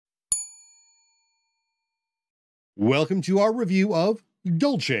Welcome to our review of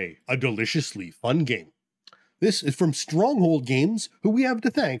Dulce, a deliciously fun game. This is from Stronghold Games, who we have to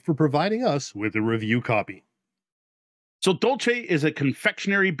thank for providing us with a review copy. So Dulce is a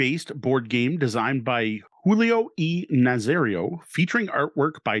confectionery-based board game designed by Julio E. Nazario, featuring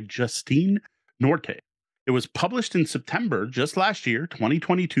artwork by Justine Norte. It was published in September just last year,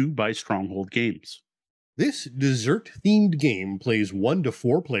 2022, by Stronghold Games. This dessert-themed game plays 1 to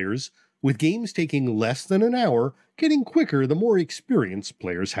 4 players, with games taking less than an hour, getting quicker the more experience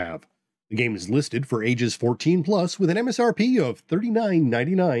players have. The game is listed for ages 14 plus with an MSRP of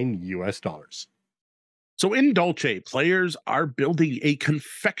 $39.99 US. So in Dulce, players are building a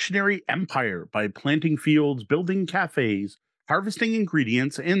confectionery empire by planting fields, building cafes, harvesting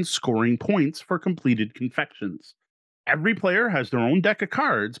ingredients, and scoring points for completed confections. Every player has their own deck of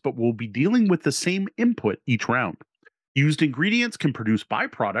cards, but will be dealing with the same input each round. Used ingredients can produce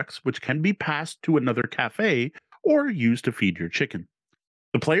byproducts, which can be passed to another cafe or used to feed your chicken.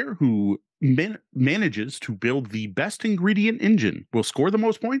 The player who manages to build the best ingredient engine will score the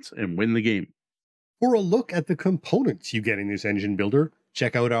most points and win the game. For a look at the components you get in this engine builder,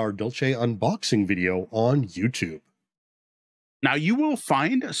 check out our Dulce unboxing video on YouTube. Now, you will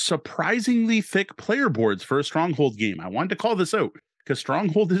find surprisingly thick player boards for a Stronghold game. I wanted to call this out because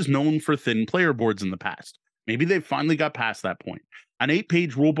Stronghold is known for thin player boards in the past. Maybe they finally got past that point. An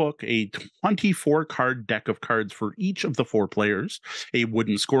 8-page rulebook, a 24-card deck of cards for each of the 4 players, a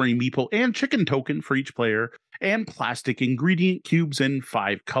wooden scoring meeple and chicken token for each player, and plastic ingredient cubes in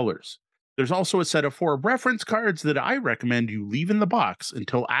 5 colors. There's also a set of 4 reference cards that I recommend you leave in the box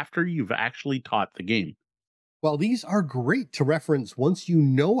until after you've actually taught the game. While these are great to reference once you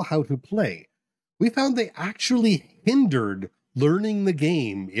know how to play, we found they actually hindered learning the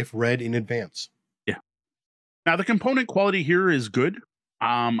game if read in advance. Yeah. Now, the component quality here is good.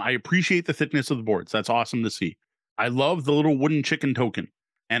 I appreciate the thickness of the boards. That's awesome to see. I love the little wooden chicken token,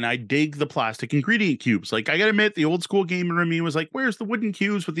 and I dig the plastic ingredient cubes. Like, I gotta admit, the old school gamer in me was like, where's the wooden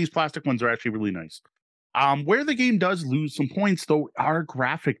cubes? But these plastic ones are actually really nice. Where the game does lose some points, though, are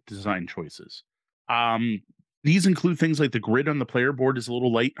graphic design choices. These include things like the grid on the player board is a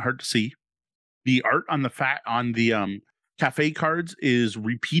little light, hard to see. The art on the cafe cards is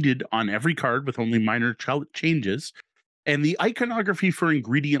repeated on every card with only minor changes, and the iconography for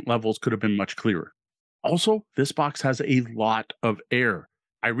ingredient levels could have been much clearer. Also, this box has a lot of air.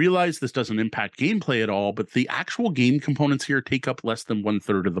 I realize this doesn't impact gameplay at all, but the actual game components here take up less than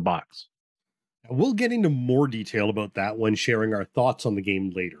 1/3 of the box. Now, we'll get into more detail about that when sharing our thoughts on the game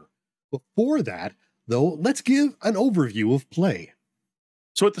later. Before that, though, let's give an overview of play.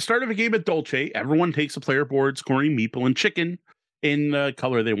 So at the start of a game at Dulce, everyone takes a player board, scoring meeple and chicken in the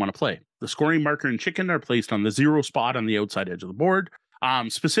color they want to play. The scoring marker and chicken are placed on the 0 spot on the outside edge of the board.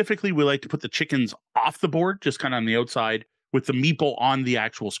 Specifically, we like to put the chickens off the board, just kind of on the outside, with the meeple on the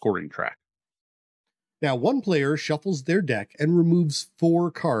actual scoring track. Now, one player shuffles their deck and removes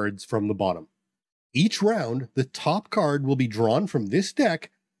 4 cards from the bottom. Each round, the top card will be drawn from this deck,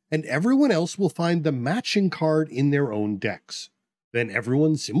 and everyone else will find the matching card in their own decks. Then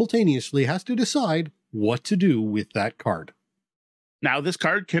everyone simultaneously has to decide what to do with that card. Now, this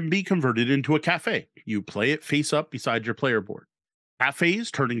card can be converted into a cafe. You play it face up beside your player board. Cafes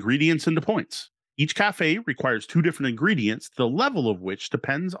turn ingredients into points. Each cafe requires 2 different ingredients, the level of which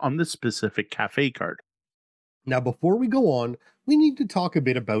depends on the specific cafe card. Now, before we go on, we need to talk a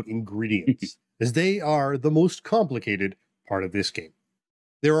bit about ingredients, as they are the most complicated part of this game.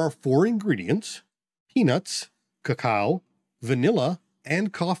 There are 4 ingredients: peanuts, cacao, vanilla,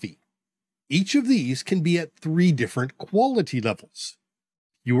 and coffee. Each of these can be at 3 different quality levels: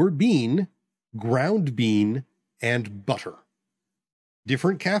 pure bean, ground bean, and butter.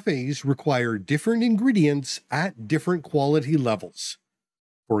 Different cafes require different ingredients at different quality levels.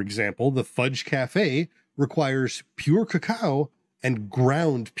 For example, the Fudge Cafe requires pure cacao and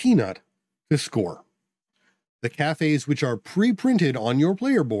ground peanut to score. The cafes which are pre-printed on your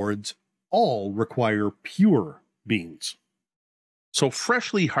player boards all require pure beans. So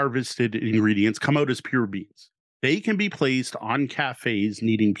freshly harvested ingredients come out as pure beans. They can be placed on cafes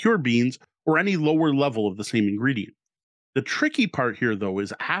needing pure beans or any lower level of the same ingredient. The tricky part here, though,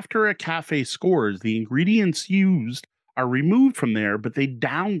 is after a cafe scores, the ingredients used are removed from there, but they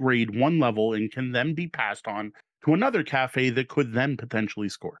downgrade 1 level and can then be passed on to another cafe that could then potentially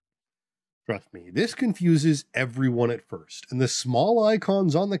score. Trust me, this confuses everyone at first, and the small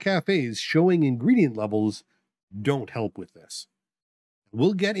icons on the cafes showing ingredient levels don't help with this.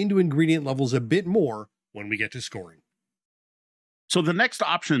 We'll get into ingredient levels a bit more when we get to scoring. So the next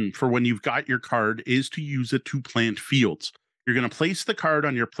option for when you've got your card is to use it to plant fields. You're going to place the card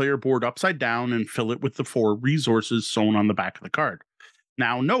on your player board upside down and fill it with the 4 resources shown on the back of the card.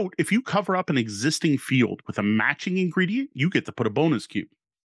 Now, note, if you cover up an existing field with a matching ingredient, you get to put a bonus cube.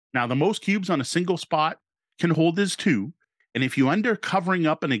 Now, the most cubes on a single spot can hold is 2. And if you end up covering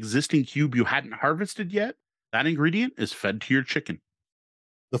up an existing cube you hadn't harvested yet, that ingredient is fed to your chicken.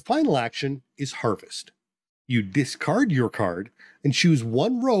 The final action is harvest. You discard your card and choose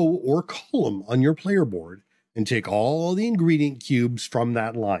one row or column on your player board and take all the ingredient cubes from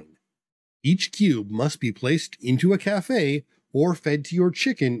that line. Each cube must be placed into a cafe or fed to your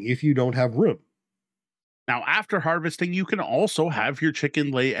chicken if you don't have room. Now, after harvesting, you can also have your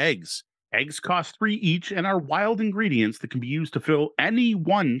chicken lay eggs. Eggs cost 3 each and are wild ingredients that can be used to fill any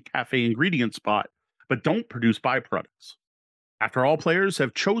one cafe ingredient spot, but don't produce byproducts. After all players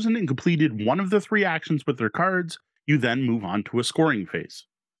have chosen and completed one of the 3 actions with their cards, you then move on to a scoring phase.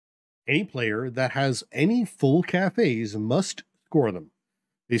 Any player that has any full cafes must score them.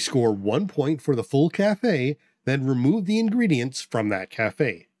 They score 1 point for the full cafe, then remove the ingredients from that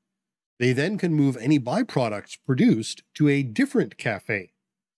cafe. They then can move any byproducts produced to a different cafe.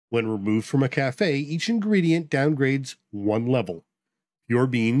 When removed from a cafe, each ingredient downgrades 1 level. Pure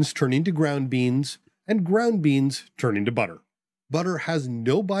beans turn into ground beans, and ground beans turn into butter. Butter has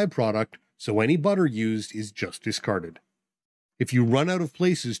no byproduct, so any butter used is just discarded. If you run out of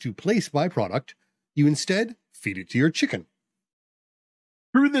places to place byproduct, you instead feed it to your chicken.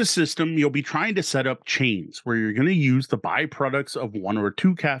 Through this system, you'll be trying to set up chains where you're going to use the byproducts of 1 or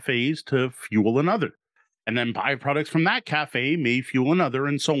 2 cafes to fuel another. And then byproducts from that cafe may fuel another,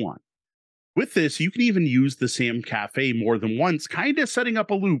 and so on. With this, you can even use the same cafe more than once, kind of setting up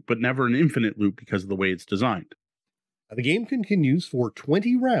a loop, but never an infinite loop because of the way it's designed. The game continues for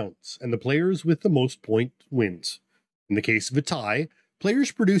 20 rounds, and the players with the most points wins. In the case of a tie,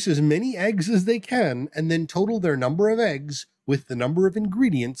 players produce as many eggs as they can and then total their number of eggs with the number of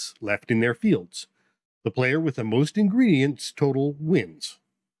ingredients left in their fields. The player with the most ingredients total wins.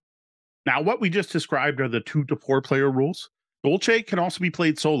 Now, what we just described are the 2 to 4 player rules. Dulce can also be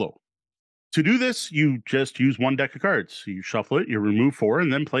played solo. To do this, you just use 1 deck of cards. You shuffle it, you remove 4,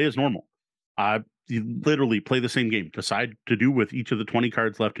 and then play as normal. You literally play the same game. Decide to do with each of the 20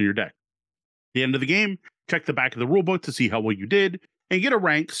 cards left in your deck. At the end of the game, check the back of the rulebook to see how well you did, and get a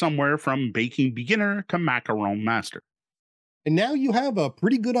rank somewhere from baking beginner to macaron master. And now you have a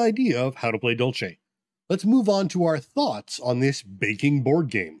pretty good idea of how to play Dulce. Let's move on to our thoughts on this baking board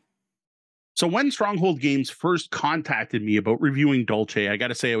game. So when Stronghold Games first contacted me about reviewing Dulce, I got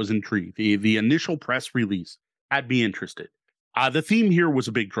to say I was intrigued. The initial press release had me interested. The theme here was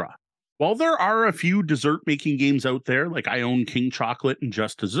a big draw. While there are a few dessert-making games out there, like I own King Chocolate and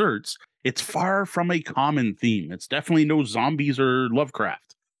Just Desserts, it's far from a common theme. It's definitely no zombies or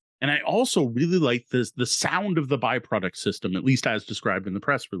Lovecraft. And I also really like the sound of the byproduct system, at least as described in the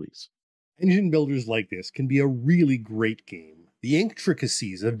press release. Engine builders like this can be a really great game. The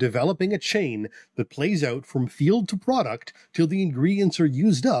intricacies of developing a chain that plays out from field to product till the ingredients are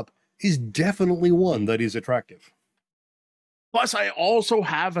used up is definitely one that is attractive. Plus, I also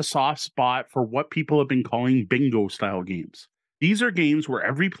have a soft spot for what people have been calling bingo-style games. These are games where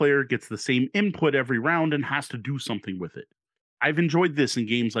every player gets the same input every round and has to do something with it. I've enjoyed this in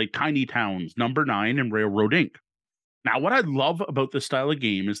games like Tiny Towns, Number 9, and Railroad Inc. Now, what I love about this style of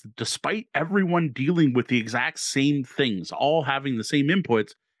game is that despite everyone dealing with the exact same things, all having the same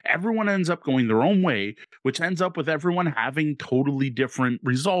inputs, everyone ends up going their own way, which ends up with everyone having totally different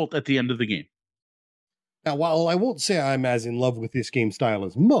result at the end of the game. Now, while I won't say I'm as in love with this game style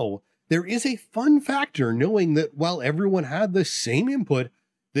as Mo, there is a fun factor knowing that while everyone had the same input,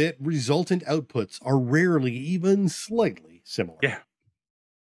 that resultant outputs are rarely even slightly similar. Yeah.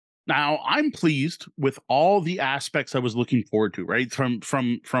 Now, I'm pleased with all the aspects I was looking forward to, right?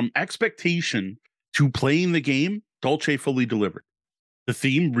 From expectation to playing the game, Dulce fully delivered. The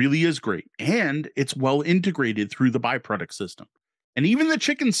theme really is great, and it's well integrated through the byproduct system. And even the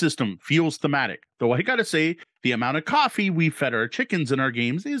chicken system feels thematic, though I gotta say, the amount of coffee we fed our chickens in our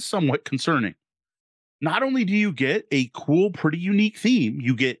games is somewhat concerning. Not only do you get a cool, pretty unique theme,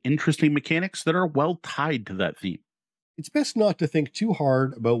 you get interesting mechanics that are well tied to that theme. It's best not to think too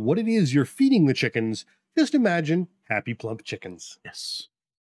hard about what it is you're feeding the chickens. Just imagine happy, plump chickens. Yes.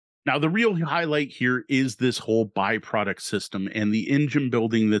 Now, the real highlight here is this whole byproduct system and the engine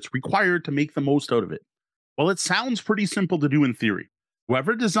building that's required to make the most out of it. Well, it sounds pretty simple to do in theory.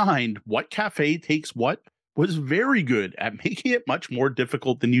 Whoever designed what cafe takes what was very good at making it much more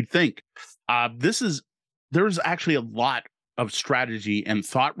difficult than you'd think. There's actually a lot of strategy and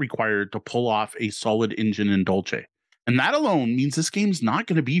thought required to pull off a solid engine in Dulce. And that alone means this game's not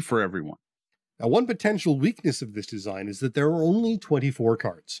going to be for everyone. Now, one potential weakness of this design is that there are only 24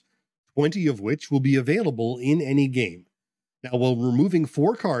 cards, 20 of which will be available in any game. Now, while removing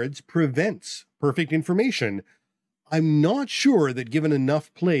 4 cards prevents perfect information, I'm not sure that given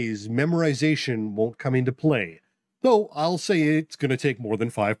enough plays, memorization won't come into play, though I'll say it's going to take more than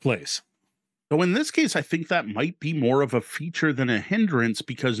 5 plays. So in this case, I think that might be more of a feature than a hindrance,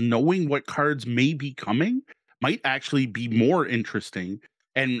 because knowing what cards may be coming might actually be more interesting,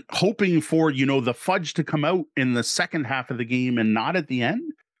 and hoping for, the fudge to come out in the second half of the game and not at the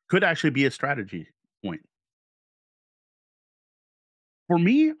end could actually be a strategy point. For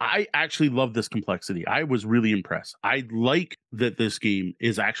me, I actually love this complexity. I was really impressed. I like that this game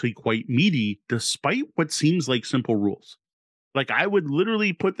is actually quite meaty despite what seems like simple rules. Like, I would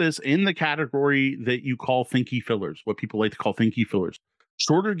literally put this in the category that you call thinky fillers, what people like to call thinky fillers.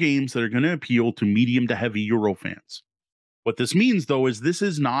 Shorter games that are going to appeal to medium to heavy Euro fans. What this means, though, is this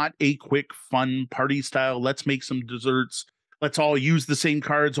is not a quick, fun party style, let's make some desserts, let's all use the same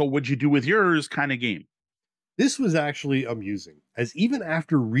cards, oh, what'd you do with yours kind of game. This was actually amusing, as even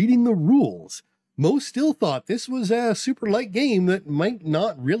after reading the rules, most still thought this was a super light game that might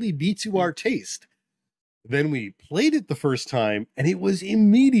not really be to our taste. Then we played it the first time, and it was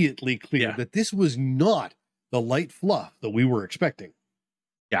immediately clear that this was not the light fluff that we were expecting.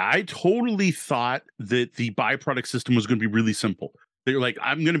 Yeah, I totally thought that the byproduct system was going to be really simple. They're like,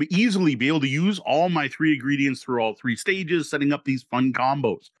 I'm going to easily be able to use all my 3 ingredients through all 3 stages, setting up these fun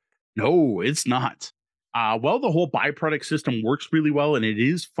combos. No, it's not. Well, the whole byproduct system works really well, and it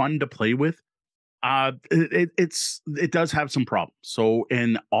is fun to play with. It does have some problems. So,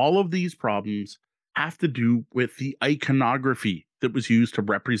 and all of these problems have to do with the iconography that was used to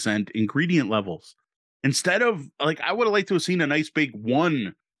represent ingredient levels. Instead of, like, I would have liked to have seen a nice big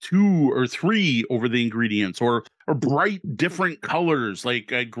 1, 2, or 3 over the ingredients, or bright different colors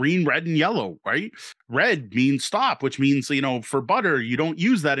like green, red, and yellow, right? Red means stop, which means, for butter, you don't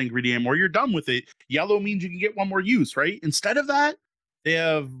use that ingredient anymore, you're done with it. Yellow means you can get one more use, right? Instead of that, they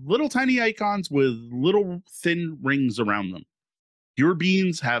have little tiny icons with little thin rings around them. Pure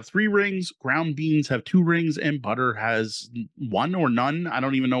beans have 3 rings, ground beans have 2 rings, and butter has 1 or none. I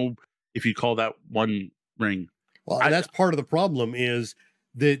don't even know if you call that 1 ring. Well, and that's part of the problem, is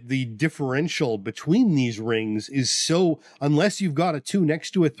that the differential between these rings is so, unless you've got a 2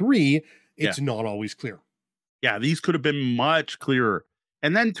 next to a 3, it's not always clear. Yeah, these could have been much clearer.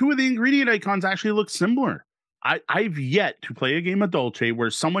 And then 2 of the ingredient icons actually look similar. I've yet to play a game of Dulce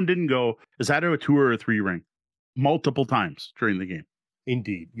where someone didn't go, is that a 2 or a 3 ring? Multiple times during the game.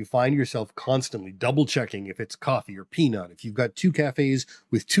 Indeed. You find yourself constantly double checking if it's coffee or peanut. If you've got 2 cafes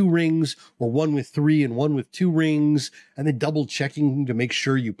with 2 rings, or 1 with 3 and 1 with 2 rings, and then double checking to make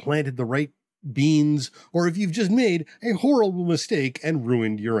sure you planted the right beans, or if you've just made a horrible mistake and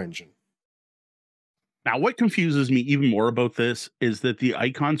ruined your engine. Now, what confuses me even more about this is that the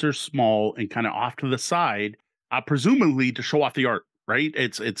icons are small and kind of off to the side, presumably to show off the art. Right?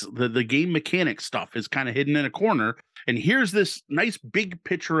 It's the game mechanic stuff is kind of hidden in a corner. And here's this nice big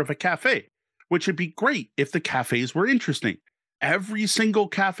picture of a cafe, which would be great if the cafes were interesting. Every single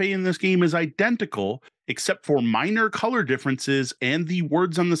cafe in this game is identical, except for minor color differences and the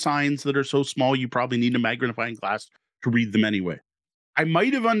words on the signs that are so small you probably need a magnifying glass to read them anyway. I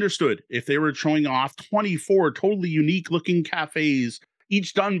might have understood if they were showing off 24 totally unique looking cafes,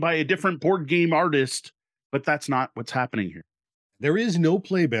 each done by a different board game artist, but that's not what's happening here. There is no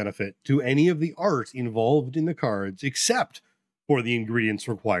play benefit to any of the art involved in the cards except for the ingredients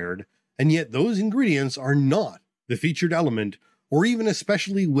required, and yet those ingredients are not the featured element or even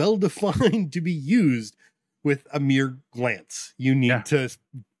especially well defined to be used with a mere glance. You need to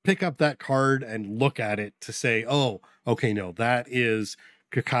pick up that card and look at it to say, oh, okay, no, that is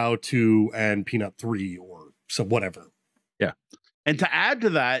cacao 2 and peanut 3 or so whatever. Yeah. And to add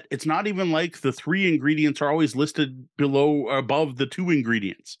to that, it's not even like the 3 ingredients are always listed below or above the 2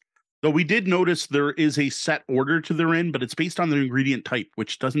 ingredients. Though we did notice there is a set order to their in, but it's based on the ingredient type,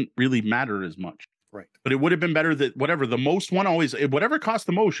 which doesn't really matter as much. Right. But it would have been better that the most one always, whatever costs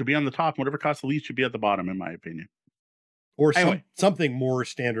the most should be on the top, and whatever costs the least should be at the bottom, in my opinion. Or something more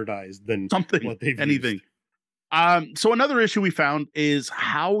standardized than what they've anything. Used. So another issue we found is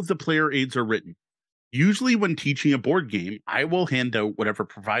how the player aids are written. Usually when teaching a board game, I will hand out whatever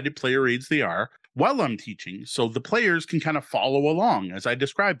provided player aids they are while I'm teaching, so the players can kind of follow along as I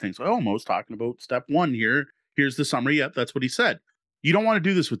describe things. Oh, Mo's talking about step 1 here. Here's the summary. Yep, that's what he said. You don't want to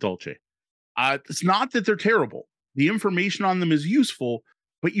do this with Dulce. It's not that they're terrible. The information on them is useful,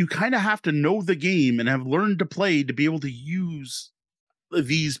 but you kind of have to know the game and have learned to play to be able to use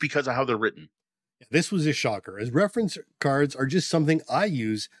these because of how they're written. This was a shocker, as reference cards are just something I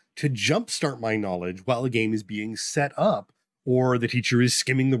use to jumpstart my knowledge while a game is being set up, or the teacher is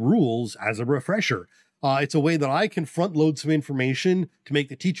skimming the rules as a refresher. It's a way that I can front load some information to make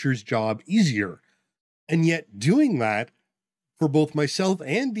the teacher's job easier. And yet doing that for both myself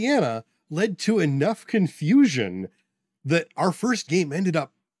and Deanna led to enough confusion that our first game ended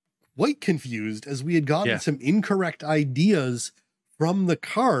up quite confused, as we had gotten some incorrect ideas from the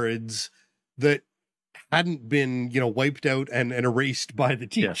cards that hadn't been, wiped out and erased by the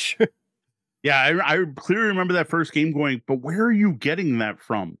teach. I clearly remember that first game going, but where are you getting that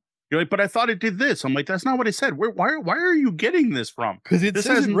from? You're like, but I thought it did this. I'm like, that's not what I said. Why are you getting this from? Because it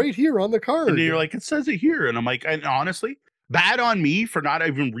says it right here on the card. And you're like, it says it here. And I'm like, and honestly, bad on me for not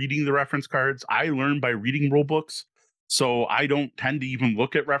even reading the reference cards. I learn by reading rule books. So I don't tend to even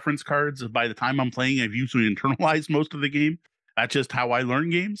look at reference cards. By the time I'm playing, I've usually internalized most of the game. That's just how I learn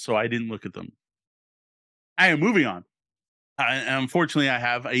games. So I didn't look at them. I am moving on. Unfortunately, I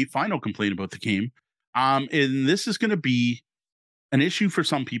have a final complaint about the game. And this is going to be an issue for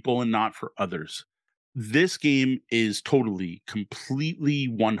some people and not for others. This game is totally, completely,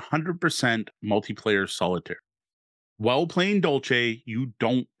 100% multiplayer solitaire. While playing Dulce, you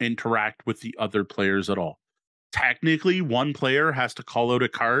don't interact with the other players at all. Technically, one player has to call out a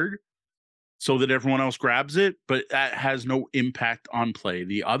card so that everyone else grabs it, but that has no impact on play.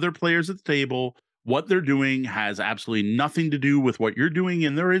 The other players at the table, what they're doing has absolutely nothing to do with what you're doing,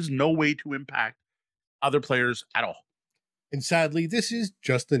 and there is no way to impact other players at all. And sadly, this is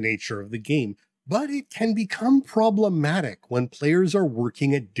just the nature of the game, but it can become problematic when players are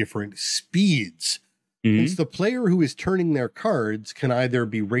working at different speeds. Since the player who is turning their cards can either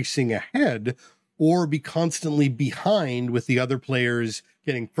be racing ahead or be constantly behind, with the other players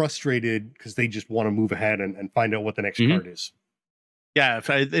getting frustrated because they just want to move ahead and find out what the next card is. Yeah,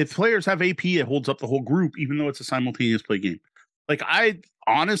 if players have AP, it holds up the whole group, even though it's a simultaneous play game. Like, I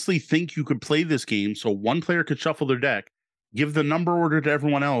honestly think you could play this game so one player could shuffle their deck, give the number order to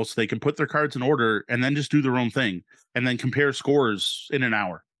everyone else, they can put their cards in order, and then just do their own thing, and then compare scores in an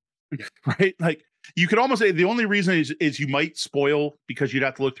hour. Right? Like, you could almost say the only reason is you might spoil because you'd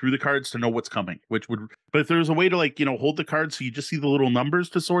have to look through the cards to know what's coming, but if there's a way to hold the cards so you just see the little numbers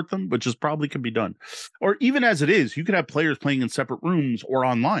to sort them, which is probably can be done. Or even as it is, you could have players playing in separate rooms or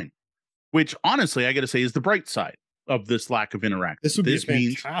online, which honestly, I got to say, is the bright side of this lack of interaction. This would be a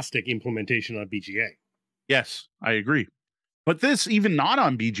fantastic implementation on BGA. Yes, I agree. But this, even not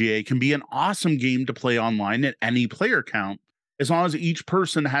on BGA, can be an awesome game to play online at any player count, as long as each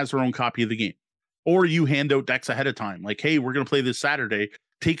person has their own copy of the game. Or you hand out decks ahead of time. Like, hey, we're going to play this Saturday.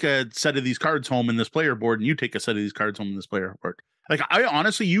 Take a set of these cards home in this player board, and you take a set of these cards home in this player board. Like,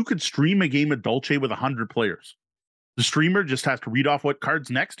 honestly, you could stream a game of Dulce with 100 players. The streamer just has to read off what cards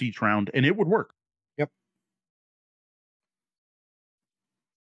next each round, and it would work. Yep.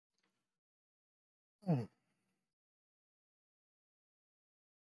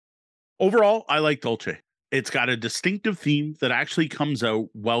 Overall, I like Dulce. It's got a distinctive theme that actually comes out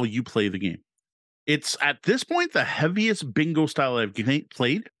while you play the game. It's, at this point, the heaviest bingo style I've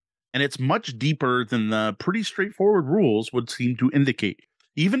played, and it's much deeper than the pretty straightforward rules would seem to indicate.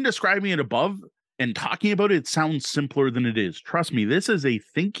 Even describing it above and talking about it sounds simpler than it is. Trust me, this is a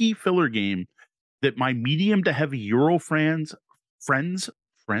thinky filler game that my medium to heavy Euro friends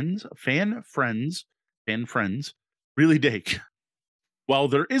really dig. While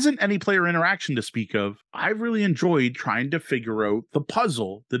there isn't any player interaction to speak of, I've really enjoyed trying to figure out the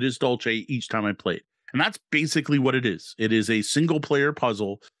puzzle that is Dulce each time I play it. And that's basically what it is. It is a single player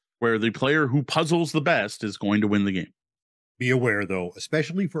puzzle where the player who puzzles the best is going to win the game. Be aware, though,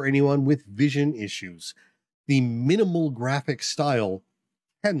 especially for anyone with vision issues, the minimal graphic style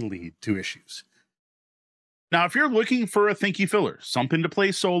can lead to issues. Now, if you're looking for a thinky filler, something to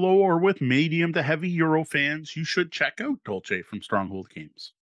play solo or with medium to heavy Euro fans, you should check out Dulce from Stronghold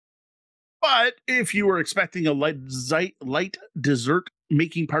Games. But if you were expecting a light dessert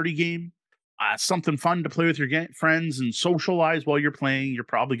making party game, something fun to play with your friends and socialize while you're playing, you're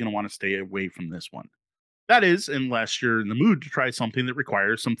probably going to want to stay away from this one. That is, unless you're in the mood to try something that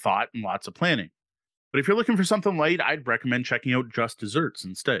requires some thought and lots of planning. But if you're looking for something light, I'd recommend checking out Just Desserts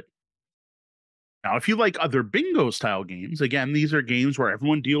instead. Now, if you like other bingo style games, again, these are games where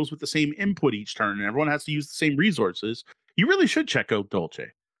everyone deals with the same input each turn and everyone has to use the same resources, you really should check out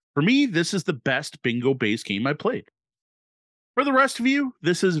Dulce. For me, this is the best bingo based game I played. For the rest of you,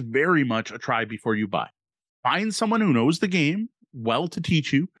 this is very much a try before you buy. Find someone who knows the game well to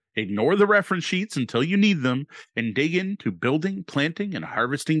teach you, ignore the reference sheets until you need them, and dig into building, planting, and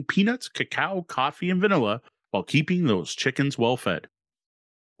harvesting peanuts, cacao, coffee, and vanilla while keeping those chickens well fed.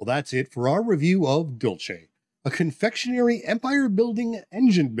 Well, that's it for our review of Dulce. a confectionery empire building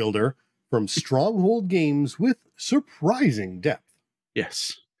engine builder from Stronghold Games with surprising depth.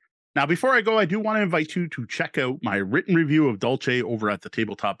 Yes. Now, before I go, I do want to invite you to check out my written review of Dulce over at the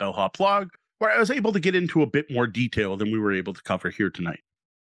Tabletop Bellhop blog, where I was able to get into a bit more detail than we were able to cover here tonight.